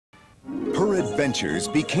Her adventures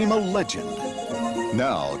became a legend.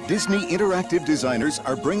 Now, Disney Interactive designers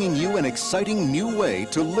are bringing you an exciting new way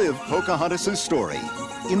to live Pocahontas' story.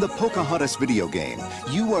 In the Pocahontas video game,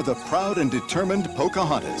 you are the proud and determined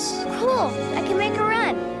Pocahontas. Cool, I can make a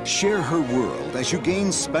run. Share her world as you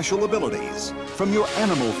gain special abilities from your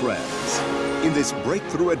animal friends. In this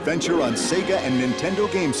breakthrough adventure on Sega and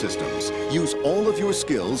Nintendo game systems, use all of your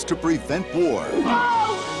skills to prevent war.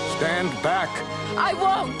 No! Stand back. I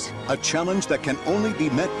won't. A challenge that can only be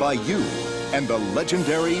met by you and the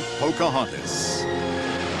legendary Pocahontas.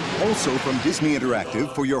 Also from Disney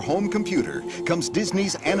Interactive for your home computer comes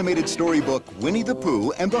Disney's animated storybook Winnie the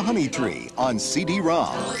Pooh and the Honey Tree on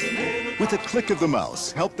CD-Rom. With a click of the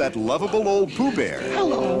mouse, help that lovable old Pooh Bear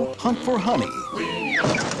hunt for honey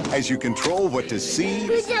as you control what to see,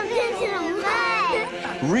 Who jumped into the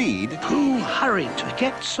mud? read, Pooh hurried to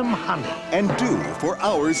get some honey. and do for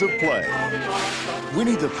hours of play.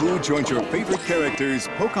 Winnie the Pooh joins your favorite characters,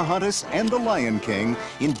 Pocahontas and the Lion King,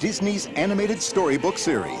 in Disney's animated storybook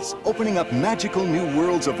series, opening up magical new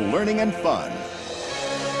worlds of learning and fun.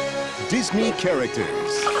 Disney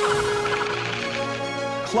characters.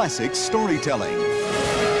 Classic storytelling.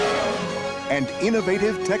 And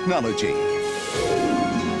innovative technology.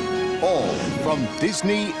 All from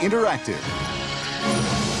Disney Interactive.